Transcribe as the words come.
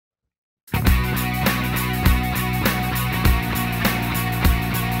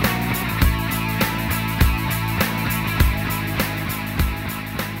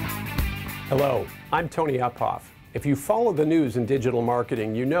Hello, I'm Tony Uphoff. If you follow the news in digital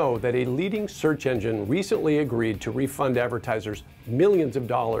marketing, you know that a leading search engine recently agreed to refund advertisers millions of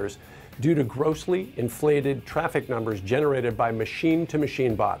dollars due to grossly inflated traffic numbers generated by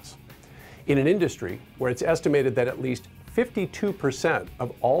machine-to-machine bots. In an industry where it's estimated that at least 52%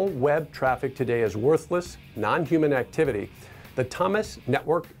 of all web traffic today is worthless, non-human activity, the Thomas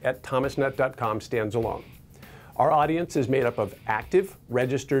Network at thomasnet.com stands alone. Our audience is made up of active,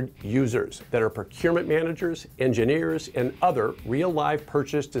 registered users that are procurement managers, engineers, and other real-life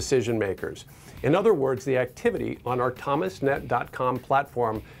purchase decision makers. In other words, the activity on our thomasnet.com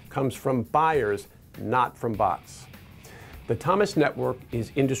platform comes from buyers, not from bots. The Thomas Network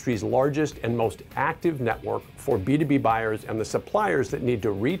is industry's largest and most active network for B2B buyers and the suppliers that need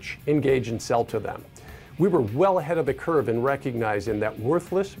to reach, engage, and sell to them. We were well ahead of the curve in recognizing that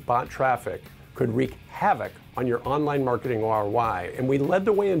worthless bot traffic could wreak havoc on your online marketing ROI, and we led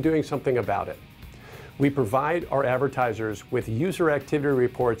the way in doing something about it. We provide our advertisers with user activity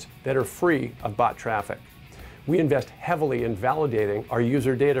reports that are free of bot traffic. We invest heavily in validating our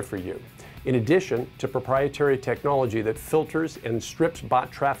user data for you. In addition to proprietary technology that filters and strips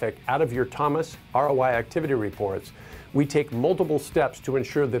bot traffic out of your Thomas ROI activity reports, we take multiple steps to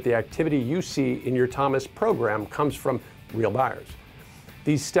ensure that the activity you see in your Thomas program comes from real buyers.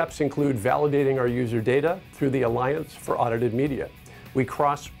 These steps include validating our user data through the Alliance for Audited Media. We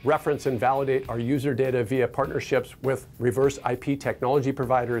cross-reference and validate our user data via partnerships with reverse IP technology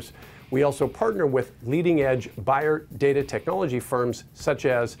providers. We also partner with leading-edge buyer data technology firms such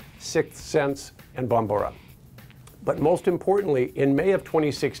as 6th Sense and Bombora. But most importantly, in May of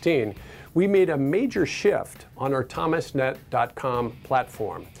 2016, we made a major shift on our thomasnet.com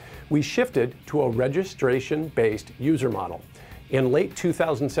platform. We shifted to a registration-based user model. In late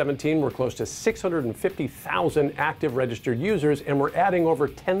 2017, we're close to 650,000 active registered users, and we're adding over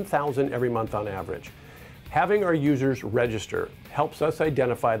 10,000 every month on average. Having our users register helps us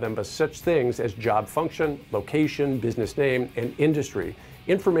identify them by such things as job function, location, business name, and industry,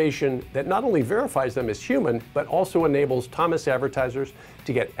 information that not only verifies them as human, but also enables Thomas advertisers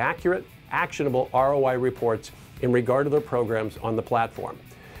to get accurate, actionable ROI reports in regard to their programs on the platform.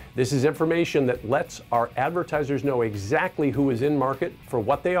 This is information that lets our advertisers know exactly who is in market for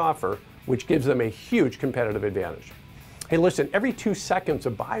what they offer, which gives them a huge competitive advantage. Hey, listen, every 2 seconds, a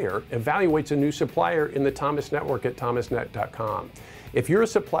buyer evaluates a new supplier in the Thomas Network at thomasnet.com. If you're a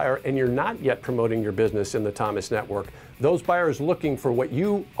supplier and you're not yet promoting your business in the Thomas Network, those buyers looking for what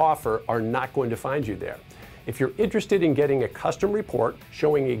you offer are not going to find you there. If you're interested in getting a custom report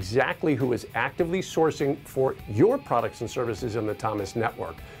showing exactly who is actively sourcing for your products and services in the Thomas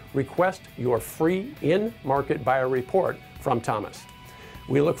Network, request your free in-market buyer report from Thomas.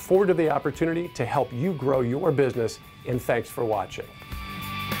 We look forward to the opportunity to help you grow your business, and thanks for watching.